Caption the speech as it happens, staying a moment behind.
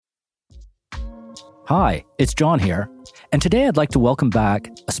Hi, it's John here, and today I'd like to welcome back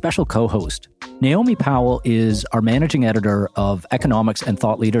a special co-host. Naomi Powell is our managing editor of economics and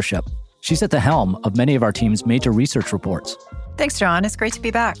thought leadership. She's at the helm of many of our team's major research reports. Thanks, John. It's great to be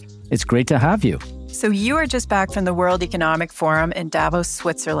back. It's great to have you. So you are just back from the World Economic Forum in Davos,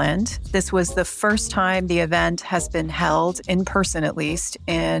 Switzerland. This was the first time the event has been held, in person at least,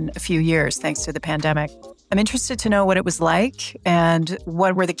 in a few years, thanks to the pandemic. I'm interested to know what it was like and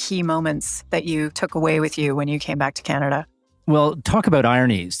what were the key moments that you took away with you when you came back to Canada. Well, talk about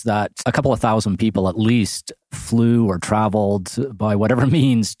ironies that a couple of thousand people at least flew or traveled by whatever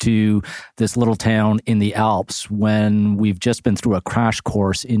means to this little town in the Alps when we've just been through a crash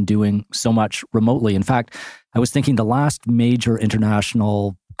course in doing so much remotely. In fact, I was thinking the last major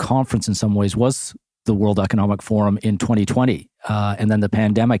international conference in some ways was the World Economic Forum in 2020. And then the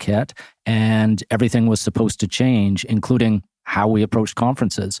pandemic hit and everything was supposed to change, including how we approach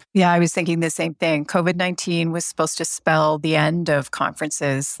conferences. Yeah, I was thinking the same thing. COVID-19 was supposed to spell the end of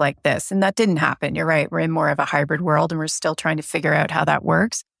conferences like this, and that didn't happen. You're right. We're in more of a hybrid world, and we're still trying to figure out how that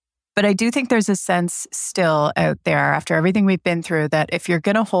works. But I do think there's a sense still out there after everything we've been through that if you're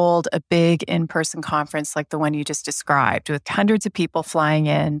going to hold a big in-person conference like the one you just described with hundreds of people flying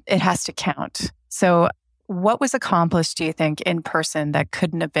in, it has to count. So what was accomplished, do you think, in person that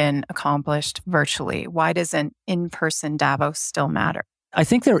couldn't have been accomplished virtually? Why does an in-person Davos still matter? I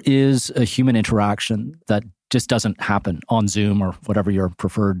think there is a human interaction that just doesn't happen on Zoom or whatever your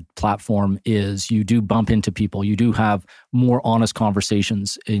preferred platform is. You do bump into people. You do have more honest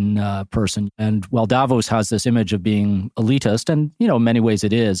conversations in person. And while Davos has this image of being elitist, and in many ways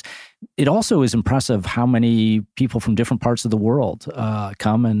it is, it also is impressive how many people from different parts of the world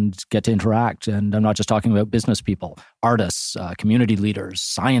come and get to interact. And I'm not just talking about business people, artists, community leaders,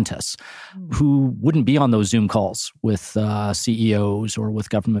 scientists who wouldn't be on those Zoom calls with CEOs or with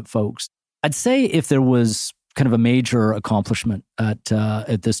government folks. I'd say if there was kind of a major accomplishment at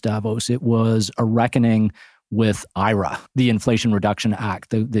this Davos, it was a reckoning with IRA, the Inflation Reduction Act,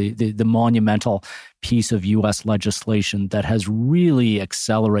 the monumental piece of U.S. legislation that has really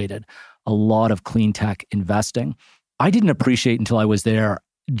accelerated a lot of clean tech investing. I didn't appreciate until I was there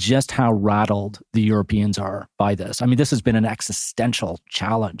just how rattled the Europeans are by this. I mean, this has been an existential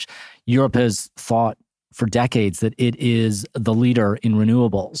challenge. Europe has thought for decades that it is the leader in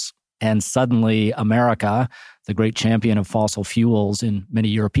renewables. And suddenly America, the great champion of fossil fuels in many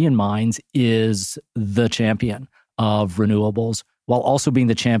European minds, is the champion of renewables, while also being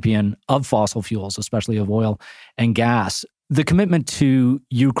the champion of fossil fuels, especially of oil and gas. The commitment to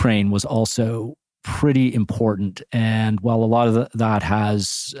Ukraine was also pretty important. And while a lot of that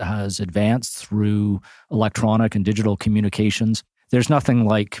has advanced through electronic and digital communications, there's nothing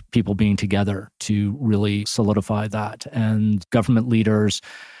like people being together to really solidify that. And government leaders,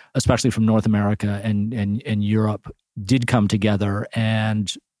 especially from North America and Europe, did come together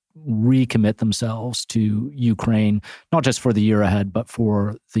and recommit themselves to Ukraine, not just for the year ahead, but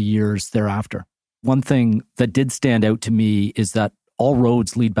for the years thereafter. One thing that did stand out to me is that all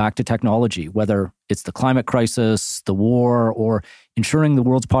roads lead back to technology, whether it's the climate crisis, the war, or ensuring the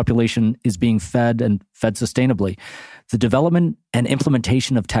world's population is being fed and fed sustainably. The development and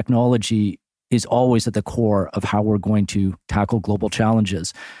implementation of technology is always at the core of how we're going to tackle global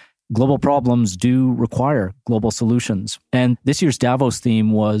challenges. Global problems do require global solutions. And this year's Davos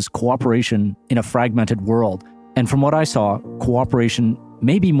theme was cooperation in a fragmented world. And from what I saw, cooperation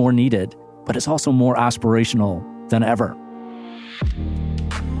may be more needed, but it's also more aspirational than ever.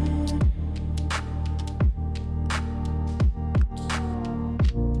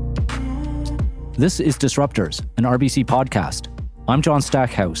 This is Disruptors, an RBC podcast. I'm John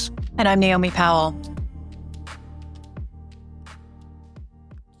Stackhouse. And I'm Naomi Powell.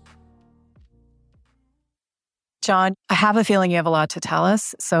 John, I have a feeling you have a lot to tell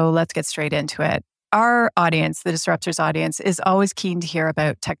us, so let's get straight into it. Our audience, the Disruptors audience, is always keen to hear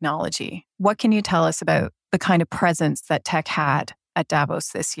about technology. What can you tell us about the kind of presence that tech had at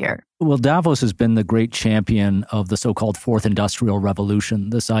Davos this year? Well, Davos has been the great champion of the so-called fourth industrial revolution,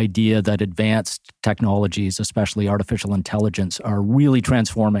 this idea that advanced technologies, especially artificial intelligence, are really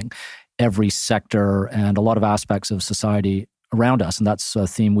transforming every sector and a lot of aspects of society around us. And that's a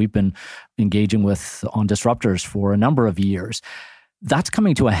theme we've been engaging with on Disruptors for a number of years. That's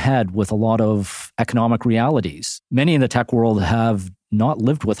coming to a head with a lot of economic realities. Many in the tech world have not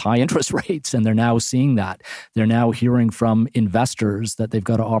lived with high interest rates, and they're now seeing that. They're now hearing from investors that they've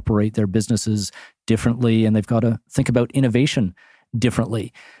got to operate their businesses differently, and they've got to think about innovation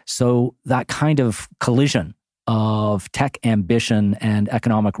differently. So that kind of collision of tech ambition and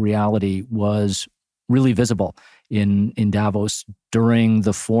economic reality was really visible in Davos. During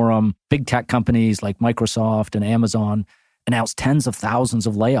the forum, big tech companies like Microsoft and Amazon announced tens of thousands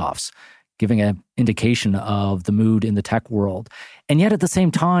of layoffs, giving an indication of the mood in the tech world. And yet at the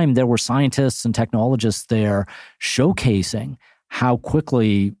same time, there were scientists and technologists there showcasing how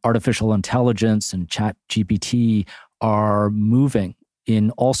quickly artificial intelligence and ChatGPT are moving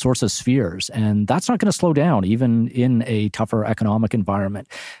in all sorts of spheres. And that's not going to slow down, even in a tougher economic environment.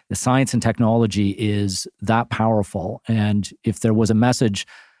 The science and technology is that powerful. And if there was a message,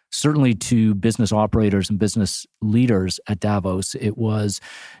 certainly to business operators and business leaders at Davos, it was,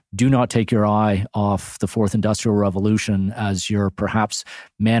 do not take your eye off the fourth industrial revolution as you're perhaps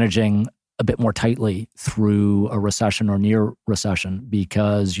managing a bit more tightly through a recession or near recession,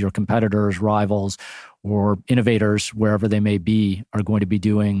 because your competitors, rivals, or innovators, wherever they may be, are going to be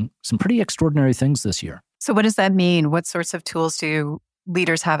doing some pretty extraordinary things this year. So what does that mean? What sorts of tools do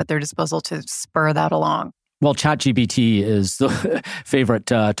leaders have at their disposal to spur that along? Well, ChatGPT is the favorite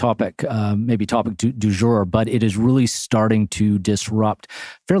topic, maybe topic du jour, but it is really starting to disrupt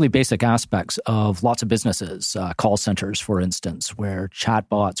fairly basic aspects of lots of businesses, call centers, for instance, where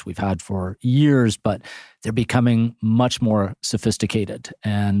chatbots we've had for years, but they're becoming much more sophisticated.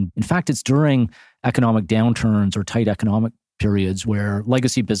 And in fact, it's during economic downturns or tight economic periods where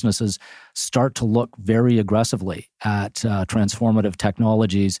legacy businesses start to look very aggressively at transformative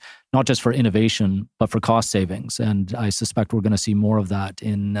technologies, not just for innovation, but for cost savings. And I suspect we're going to see more of that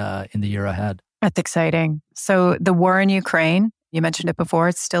in the year ahead. That's exciting. So the war in Ukraine, you mentioned it before,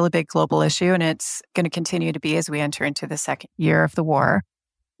 it's still a big global issue, and it's going to continue to be as we enter into the second year of the war.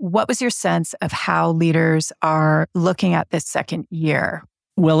 What was your sense of how leaders are looking at this second year?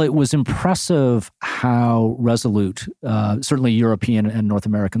 Well, it was impressive how resolute, certainly European and North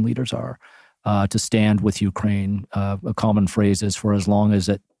American leaders are, to stand with Ukraine. A common phrase is for as long as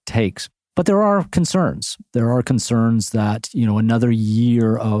it takes. But there are concerns. There are concerns that, another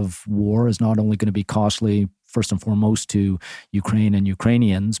year of war is not only going to be costly, first and foremost, to Ukraine and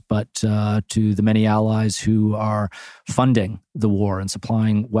Ukrainians, but to the many allies who are funding the war and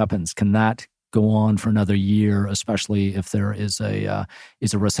supplying weapons. Can that go on for another year, especially if there is a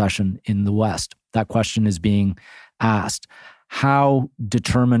recession in the West? That question is being asked. How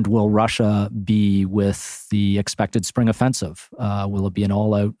determined will Russia be with the expected spring offensive? Will it be an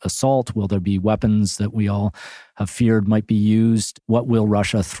all-out assault? Will there be weapons that we all have feared might be used? What will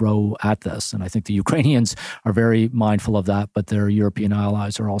Russia throw at this? And I think the Ukrainians are very mindful of that, but their European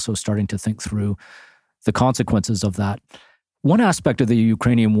allies are also starting to think through the consequences of that. One aspect of the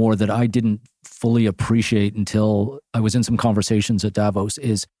Ukrainian war that I didn't fully appreciate until I was in some conversations at Davos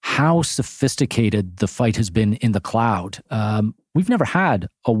is how sophisticated the fight has been in the cloud. We've never had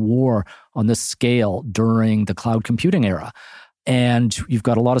a war on this scale during the cloud computing era. And you've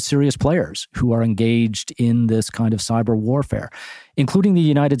got a lot of serious players who are engaged in this kind of cyber warfare, including the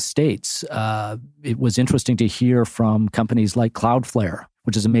United States. It was interesting to hear from companies like Cloudflare,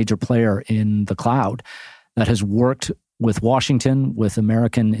 which is a major player in the cloud, that has worked with Washington, with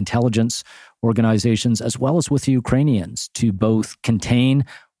American intelligence organizations, as well as with the Ukrainians to both contain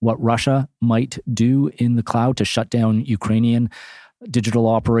what Russia might do in the cloud to shut down Ukrainian digital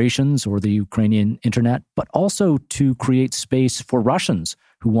operations or the Ukrainian internet, but also to create space for Russians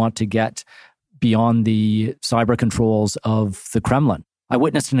who want to get beyond the cyber controls of the Kremlin. I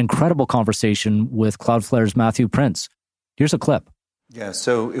witnessed an incredible conversation with Cloudflare's Matthew Prince. Here's a clip. Yeah,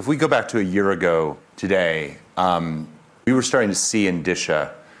 so if we go back to a year ago today, we were starting to see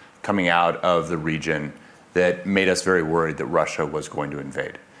indicia coming out of the region that made us very worried that Russia was going to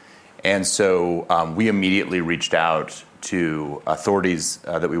invade. And so we immediately reached out to authorities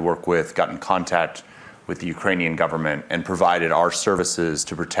that we work with, got in contact with the Ukrainian government, and provided our services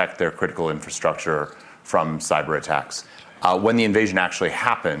to protect their critical infrastructure from cyber attacks. When the invasion actually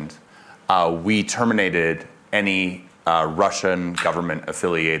happened, we terminated any Russian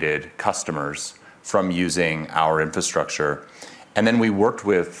government-affiliated customers from using our infrastructure. And then we worked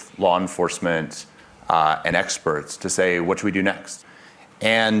with law enforcement and experts to say, what should we do next?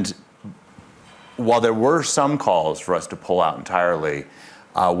 And while there were some calls for us to pull out entirely,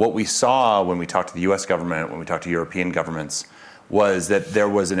 what we saw when we talked to the US government, when we talked to European governments, was that there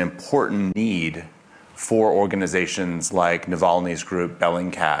was an important need for organizations like Navalny's group,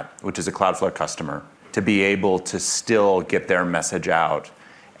 Bellingcat, which is a Cloudflare customer, to be able to still get their message out.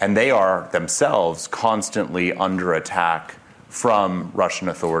 And they are themselves constantly under attack from Russian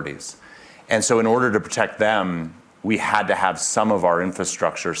authorities. And so in order to protect them, we had to have some of our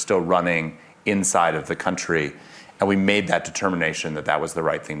infrastructure still running inside of the country. And we made that determination that that was the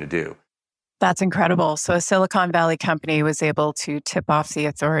right thing to do. That's incredible. So a Silicon Valley company was able to tip off the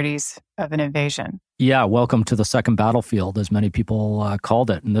authorities of an invasion. Yeah, welcome to the second battlefield, as many people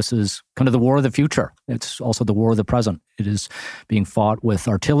called it. And this is kind of the war of the future. It's also the war of the present. It is being fought with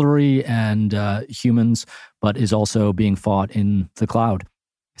artillery and humans, but is also being fought in the cloud.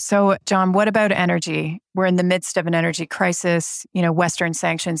 So, John, what about energy? We're in the midst of an energy crisis. Western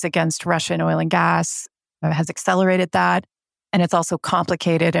sanctions against Russian oil and gas has accelerated that. And it's also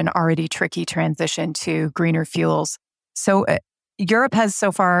complicated an already tricky transition to greener fuels. So Europe has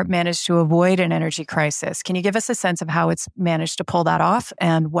so far managed to avoid an energy crisis. Can you give us a sense of how it's managed to pull that off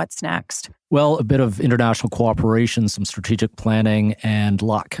and what's next? Well, a bit of international cooperation, some strategic planning, and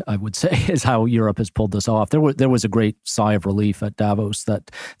luck, I would say, is how Europe has pulled this off. There was a great sigh of relief at Davos that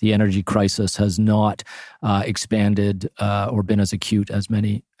the energy crisis has not expanded or been as acute as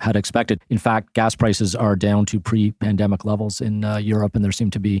many had expected. In fact, gas prices are down to pre-pandemic levels in Europe, and there seem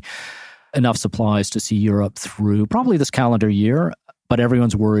to be enough supplies to see Europe through probably this calendar year, but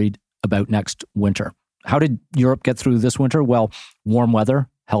everyone's worried about next winter. How did Europe get through this winter? Well, warm weather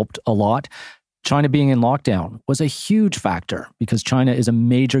helped a lot. China being in lockdown was a huge factor because China is a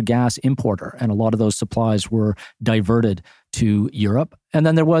major gas importer, and a lot of those supplies were diverted to Europe. And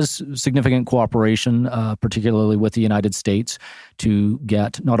then there was significant cooperation, particularly with the United States, to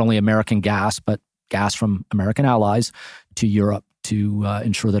get not only American gas, but gas from American allies to Europe to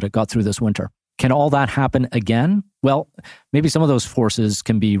ensure that it got through this winter. Can all that happen again? Well, maybe some of those forces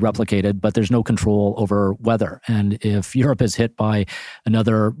can be replicated, but there's no control over weather. And if Europe is hit by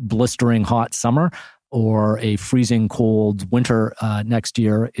another blistering hot summer or a freezing cold winter next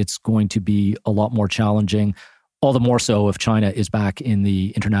year, it's going to be a lot more challenging, all the more so if China is back in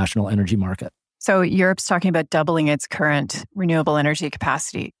the international energy market. So Europe's talking about doubling its current renewable energy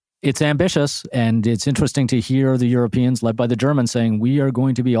capacity. It's ambitious, and it's interesting to hear the Europeans, led by the Germans, saying we are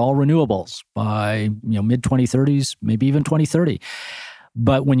going to be all renewables by mid-2030s, maybe even 2030.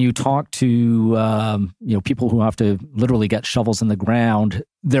 But when you talk to people who have to literally get shovels in the ground,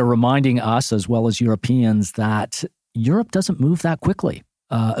 they're reminding us, as well as Europeans, that Europe doesn't move that quickly,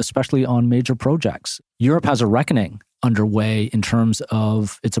 especially on major projects. Europe has a reckoning underway in terms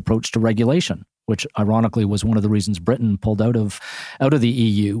of its approach to regulation, which ironically was one of the reasons Britain pulled out of the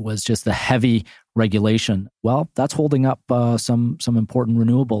EU, was just the heavy regulation. Well, that's holding up some important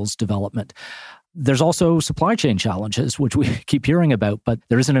renewables development. There's also supply chain challenges, which we keep hearing about, but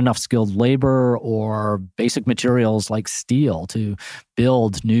there isn't enough skilled labor or basic materials like steel to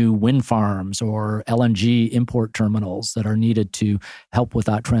build new wind farms or LNG import terminals that are needed to help with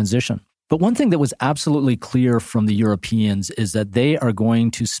that transition. But one thing that was absolutely clear from the Europeans is that they are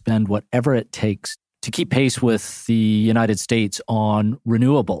going to spend whatever it takes to keep pace with the United States on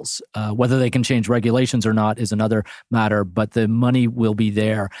renewables. Whether they can change regulations or not is another matter, but the money will be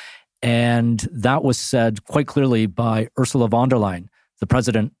there. And that was said quite clearly by Ursula von der Leyen, the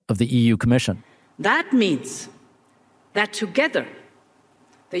president of the EU Commission. That means that together,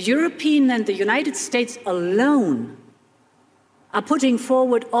 the European and the United States alone are putting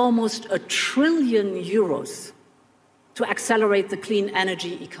forward almost €1 trillion to accelerate the clean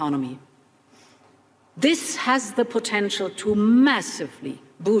energy economy. This has the potential to massively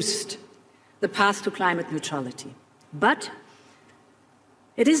boost the path to climate neutrality. But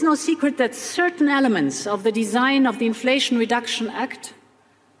it is no secret that certain elements of the design of the Inflation Reduction Act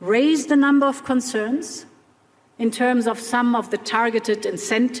raised a number of concerns in terms of some of the targeted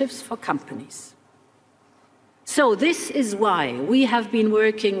incentives for companies. So this is why we have been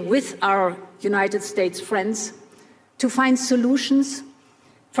working with our United States friends to find solutions,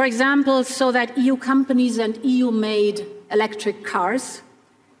 for example, so that EU companies and EU-made electric cars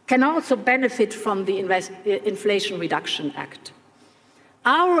can also benefit from the Inflation Reduction Act.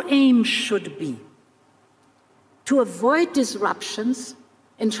 Our aim should be to avoid disruptions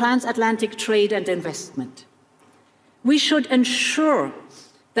in transatlantic trade and investment. We should ensure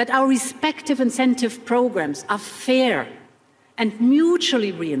that our respective incentive programs are fair and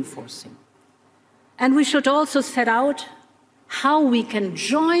mutually reinforcing. And we should also set out how we can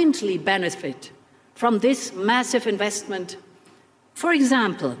jointly benefit from this massive investment, for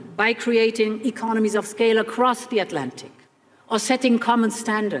example, by creating economies of scale across the Atlantic or setting common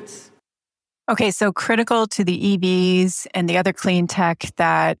standards. Okay, so critical to the EVs and the other clean tech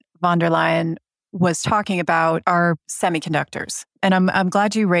that von der Leyen was talking about are semiconductors. And I'm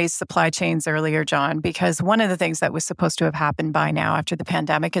glad you raised supply chains earlier, John, because one of the things that was supposed to have happened by now after the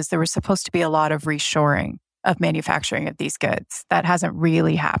pandemic is there was supposed to be a lot of reshoring of manufacturing of these goods. That hasn't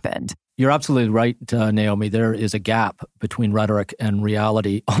really happened. You're absolutely right, Naomi. There is a gap between rhetoric and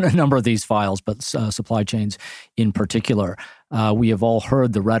reality on a number of these files, but supply chains in particular. We have all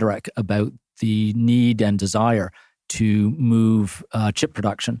heard the rhetoric about the need and desire to move chip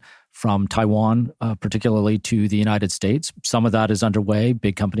production from Taiwan, particularly to the United States. Some of that is underway.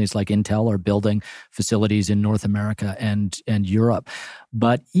 Big companies like Intel are building facilities in North America and Europe.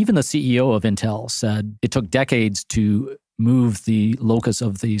 But even the CEO of Intel said it took decades to move the locus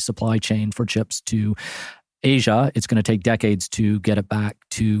of the supply chain for chips to Asia. It's going to take decades to get it back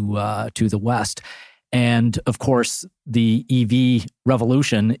to the West. And of course, the EV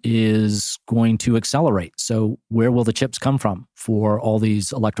revolution is going to accelerate. So where will the chips come from for all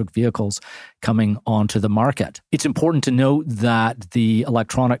these electric vehicles coming onto the market? It's important to note that the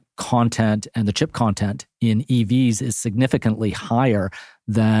electronic content and the chip content in EVs is significantly higher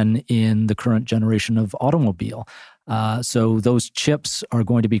than in the current generation of automobile. So those chips are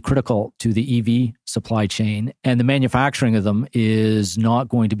going to be critical to the EV supply chain, and the manufacturing of them is not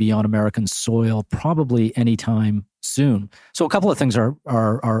going to be on American soil probably anytime soon. So a couple of things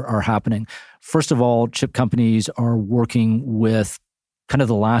are happening. First of all, chip companies are working with kind of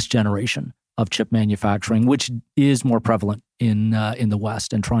the last generation of chip manufacturing, which is more prevalent in the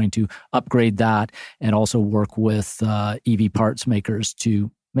West, and trying to upgrade that and also work with EV parts makers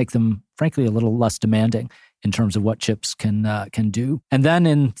to make them, frankly, a little less demanding in terms of what chips can do. And then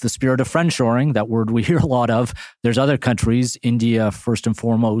in the spirit of friendshoring, that word we hear a lot of, there's other countries, India first and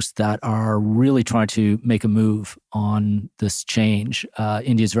foremost, that are really trying to make a move on this change.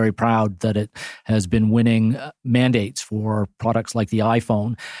 India is very proud that it has been winning mandates for products like the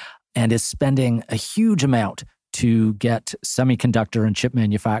iPhone and is spending a huge amount to get semiconductor and chip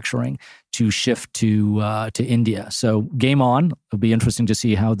manufacturing to shift to India. So game on. It'll be interesting to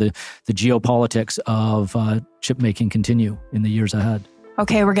see how the geopolitics of chip making continue in the years ahead.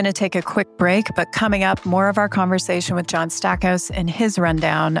 Okay, we're going to take a quick break, but coming up, more of our conversation with John Stackhouse and his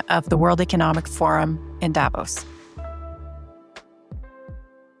rundown of the World Economic Forum in Davos.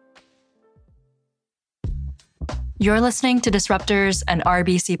 You're listening to Disruptors, an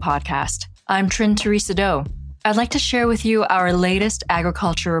RBC podcast. I'm Trin Teresa Doe. I'd like to share with you our latest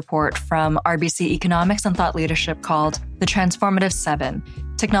agriculture report from RBC Economics and Thought Leadership called The Transformative 7,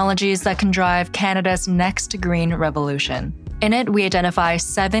 Technologies that Can Drive Canada's Next Green Revolution. In it, we identify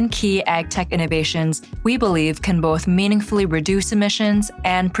 7 key ag tech innovations we believe can both meaningfully reduce emissions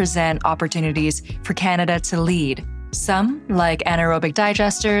and present opportunities for Canada to lead. Some, like anaerobic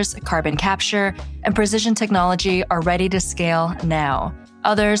digesters, carbon capture, and precision technology, are ready to scale now.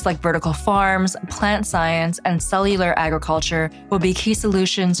 Others, like vertical farms, plant science, and cellular agriculture, will be key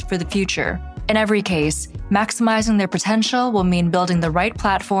solutions for the future. In every case, maximizing their potential will mean building the right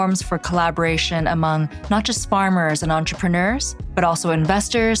platforms for collaboration among not just farmers and entrepreneurs, but also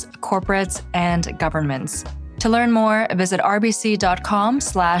investors, corporates, and governments. To learn more, visit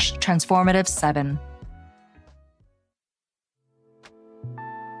rbc.com/transformative7.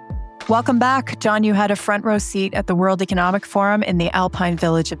 Welcome back. John, you had a front row seat at the World Economic Forum in the Alpine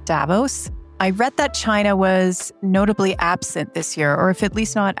village of Davos. I read that China was notably absent this year, or if at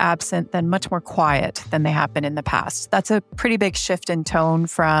least not absent, then much more quiet than they have been in the past. That's a pretty big shift in tone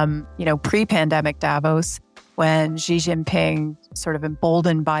from, pre-pandemic Davos, when Xi Jinping, sort of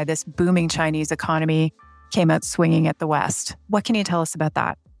emboldened by this booming Chinese economy, came out swinging at the West. What can you tell us about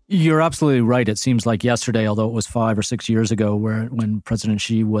that? You're absolutely right. It seems like yesterday, although it was 5 or 6 years ago, when President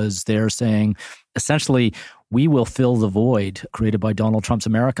Xi was there saying, essentially, we will fill the void created by Donald Trump's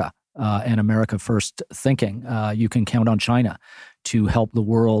America and America First thinking. You can count on China to help the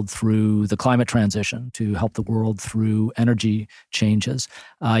world through the climate transition, to help the world through energy changes.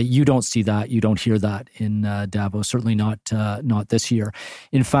 You don't see that. You don't hear that in Davos, certainly not this year.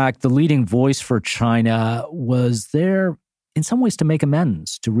 In fact, the leading voice for China was there in some ways to make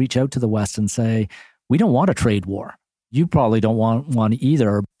amends, to reach out to the West and say, we don't want a trade war. You probably don't want one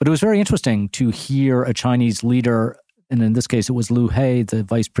either. But it was very interesting to hear a Chinese leader, and in this case it was Liu He, the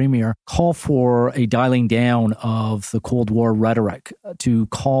vice premier, call for a dialing down of the Cold War rhetoric, to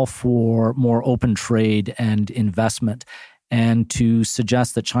call for more open trade and investment, and to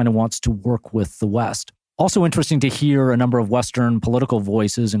suggest that China wants to work with the West. Also interesting to hear a number of Western political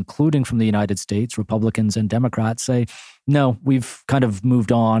voices, including from the United States, Republicans and Democrats, say, no, we've kind of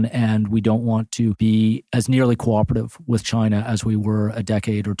moved on and we don't want to be as nearly cooperative with China as we were a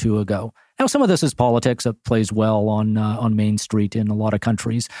decade or two ago. Now, some of this is politics that plays well on Main Street in a lot of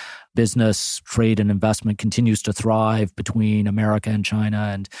countries. Business, trade, and investment continues to thrive between America and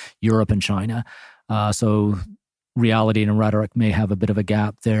China and Europe and China. So reality and rhetoric may have a bit of a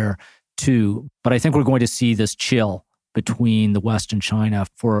gap there too. But I think we're going to see this chill between the West and China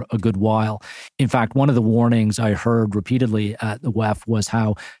for a good while. In fact, one of the warnings I heard repeatedly at the WEF was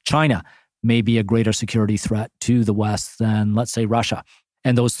how China may be a greater security threat to the West than, let's say, Russia.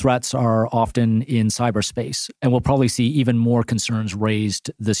 And those threats are often in cyberspace. And we'll probably see even more concerns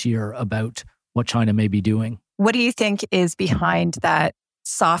raised this year about what China may be doing. What do you think is behind that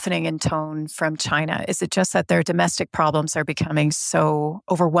softening in tone from China? Is it just that their domestic problems are becoming so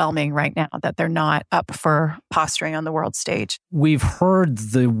overwhelming right now that they're not up for posturing on the world stage? We've heard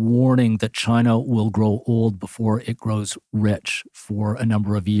the warning that China will grow old before it grows rich for a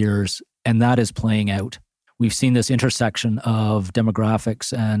number of years, and that is playing out. We've seen this intersection of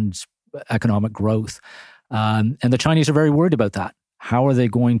demographics and economic growth, and the Chinese are very worried about that. How are they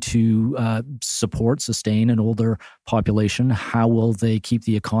going to sustain an older population? How will they keep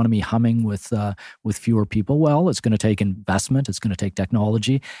the economy humming with fewer people? Well, it's going to take investment, it's going to take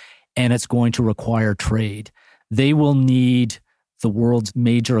technology, and it's going to require trade. They will need the world's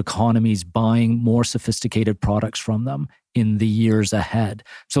major economies buying more sophisticated products from them in the years ahead.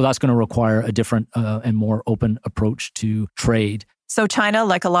 So that's going to require a different and more open approach to trade. So China,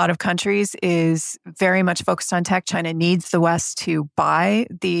 like a lot of countries, is very much focused on tech. China needs the West to buy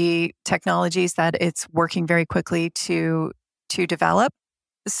the technologies that it's working very quickly to develop.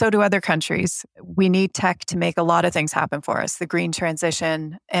 So do other countries. We need tech to make a lot of things happen for us, the green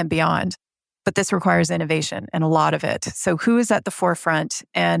transition and beyond. But this requires innovation, and a lot of it. So who is at the forefront,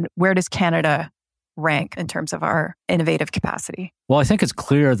 and where does Canada rank in terms of our innovative capacity? Well, I think it's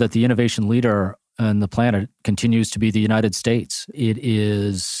clear that the innovation leader on the planet continues to be the United States. It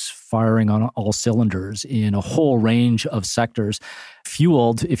is firing on all cylinders in a whole range of sectors,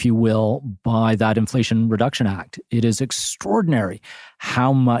 fueled, if you will, by that Inflation Reduction Act. It is extraordinary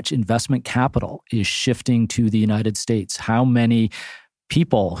how much investment capital is shifting to the United States, how many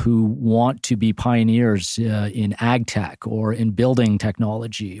people who want to be pioneers in ag tech or in building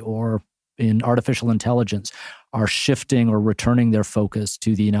technology or in artificial intelligence are shifting or returning their focus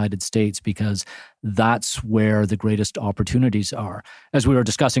to the United States because that's where the greatest opportunities are. As we were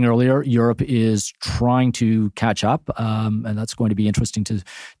discussing earlier, Europe is trying to catch up, and that's going to be interesting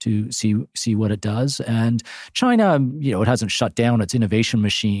to see what it does. And China, it hasn't shut down its innovation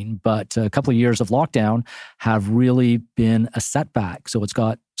machine, but a couple of years of lockdown have really been a setback. So it's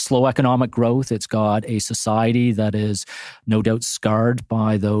got slow economic growth. It's got a society that is no doubt scarred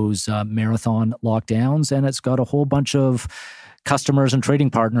by those marathon lockdowns, and it's got a whole bunch of customers and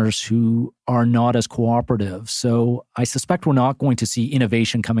trading partners who are not as cooperative. So I suspect we're not going to see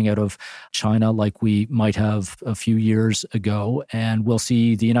innovation coming out of China like we might have a few years ago, and we'll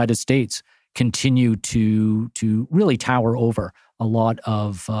see the United States continue to really tower over a lot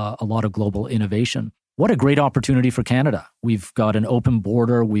of global innovation. What a great opportunity for Canada. We've got an open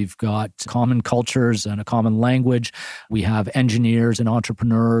border. We've got common cultures and a common language. We have engineers and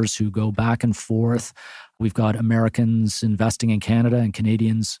entrepreneurs who go back and forth. We've got Americans investing in Canada and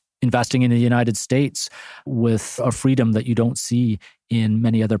Canadians investing in the United States with a freedom that you don't see in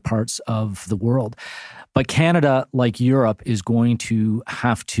many other parts of the world. But Canada, like Europe, is going to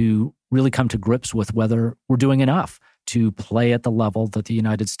have to really come to grips with whether we're doing enough to play at the level that the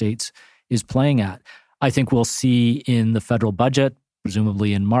United States is playing at. I think we'll see in the federal budget,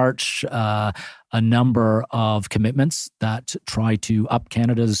 presumably in March, a number of commitments that try to up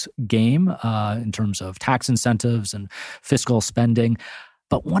Canada's game in terms of tax incentives and fiscal spending.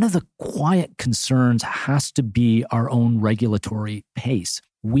 But one of the quiet concerns has to be our own regulatory pace.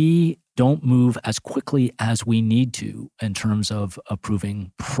 We don't move as quickly as we need to in terms of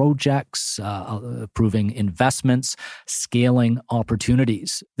approving projects, approving investments, scaling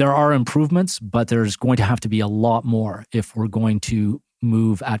opportunities. There are improvements, but there's going to have to be a lot more if we're going to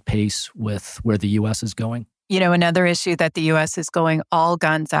move at pace with where the U.S. is going. Another issue that the U.S. is going all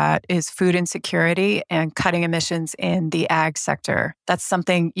guns at is food insecurity and cutting emissions in the ag sector. That's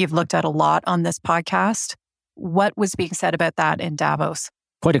something you've looked at a lot on this podcast. What was being said about that in Davos?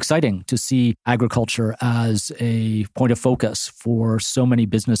 Quite exciting to see agriculture as a point of focus for so many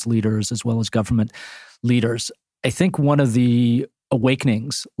business leaders as well as government leaders. I think one of the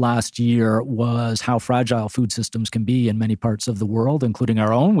awakenings last year was how fragile food systems can be in many parts of the world, including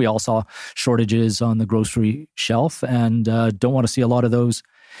our own. We all saw shortages on the grocery shelf and don't want to see a lot of those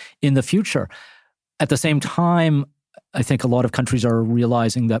in the future. At the same time, I think a lot of countries are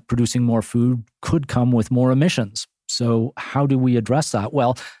realizing that producing more food could come with more emissions. So how do we address that?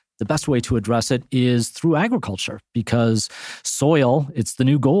 Well, the best way to address it is through agriculture, because soil, it's the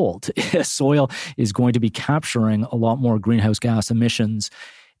new gold. Soil is going to be capturing a lot more greenhouse gas emissions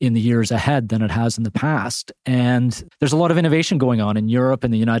in the years ahead than it has in the past. And there's a lot of innovation going on in Europe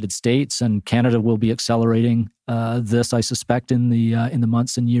and the United States, and Canada will be accelerating this, I suspect, in the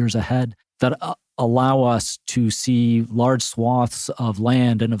months and years ahead. That allow us to see large swaths of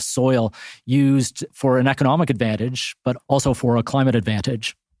land and of soil used for an economic advantage, but also for a climate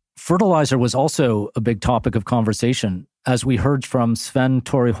advantage. Fertilizer was also a big topic of conversation, as we heard from Sven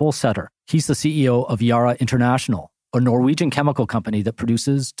Tore Holseter. He's the CEO of Yara International, a Norwegian chemical company that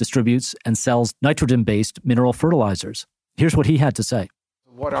produces, distributes, and sells nitrogen-based mineral fertilizers. Here's what he had to say.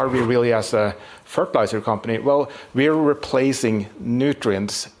 What are we really as a fertilizer company? Well, we're replacing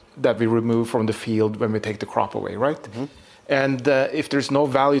nutrients that we remove from the field when we take the crop away, right? Mm-hmm. And if there's no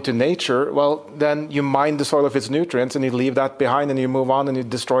value to nature, well, then you mine the soil of its nutrients and you leave that behind and you move on and you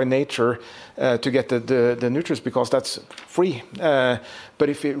destroy nature to get the nutrients because that's free. But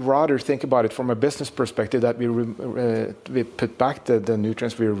if you rather think about it from a business perspective, that we put back the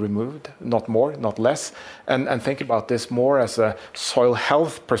nutrients we removed, not more, not less, and think about this more as a soil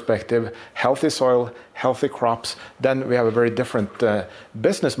health perspective, healthy soil, healthy crops, then we have a very different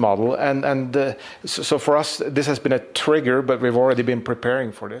business model. So for us, this has been a trigger, but we've already been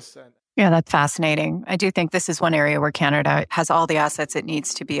preparing for this. Yeah, that's fascinating. I do think this is one area where Canada has all the assets it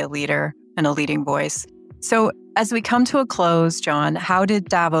needs to be a leader and a leading voice. So as we come to a close, John, how did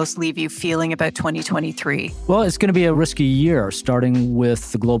Davos leave you feeling about 2023? Well, it's going to be a risky year, starting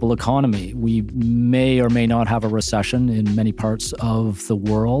with the global economy. We may or may not have a recession in many parts of the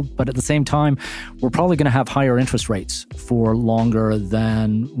world, but at the same time, we're probably going to have higher interest rates for longer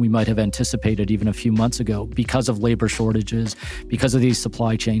than we might have anticipated even a few months ago because of labor shortages, because of these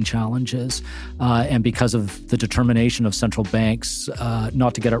supply chain challenges, and because of the determination of central banks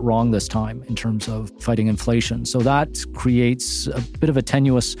not to get it wrong this time in terms of fighting inflation. So that creates a bit of a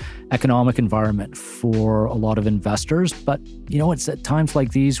tenuous economic environment for a lot of investors. But, it's at times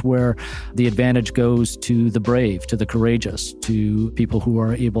like these where the advantage goes to the brave, to the courageous, to people who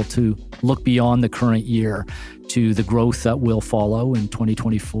are able to look beyond the current year, to the growth that will follow in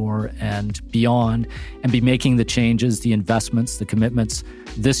 2024 and beyond, and be making the changes, the investments, the commitments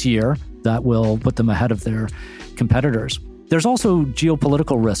this year that will put them ahead of their competitors. There's also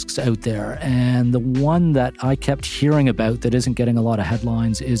geopolitical risks out there, and the one that I kept hearing about that isn't getting a lot of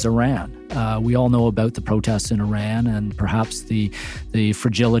headlines is Iran. We all know about the protests in Iran and perhaps the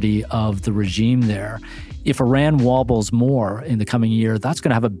fragility of the regime there. If Iran wobbles more in the coming year, that's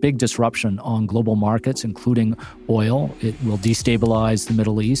going to have a big disruption on global markets, including oil. It will destabilize the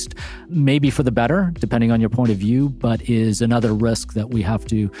Middle East, maybe for the better, depending on your point of view, but is another risk that we have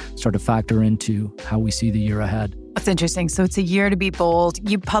to start to factor into how we see the year ahead. That's interesting. So it's a year to be bold.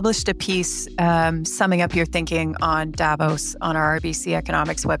 You published a piece summing up your thinking on Davos on our RBC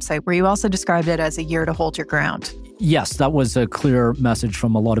Economics website, where you also described it as a year to hold your ground. Yes, that was a clear message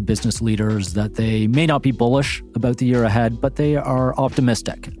from a lot of business leaders that they may not be bullish about the year ahead, but they are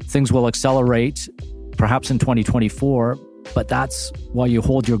optimistic. Things will accelerate, perhaps in 2024, but that's why you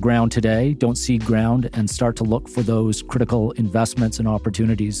hold your ground today. Don't cede ground and start to look for those critical investments and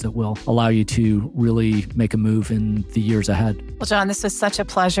opportunities that will allow you to really make a move in the years ahead. Well, John, this was such a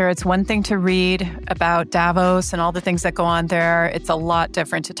pleasure. It's one thing to read about Davos and all the things that go on there. It's a lot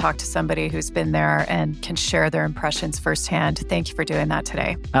different to talk to somebody who's been there and can share their impressions firsthand. Thank you for doing that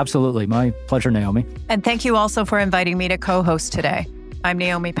today. Absolutely. My pleasure, Naomi. And thank you also for inviting me to co-host today. I'm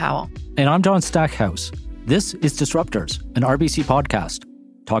Naomi Powell. And I'm John Stackhouse. This is Disruptors, an RBC podcast.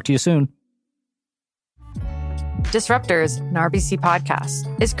 Talk to you soon. Disruptors, an RBC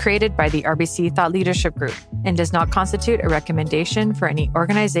podcast, is created by the RBC Thought Leadership Group and does not constitute a recommendation for any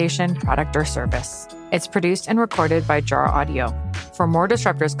organization, product, or service. It's produced and recorded by Jar Audio. For more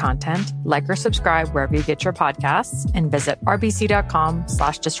Disruptors content, like or subscribe wherever you get your podcasts and visit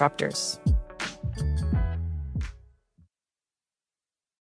rbc.com/disruptors.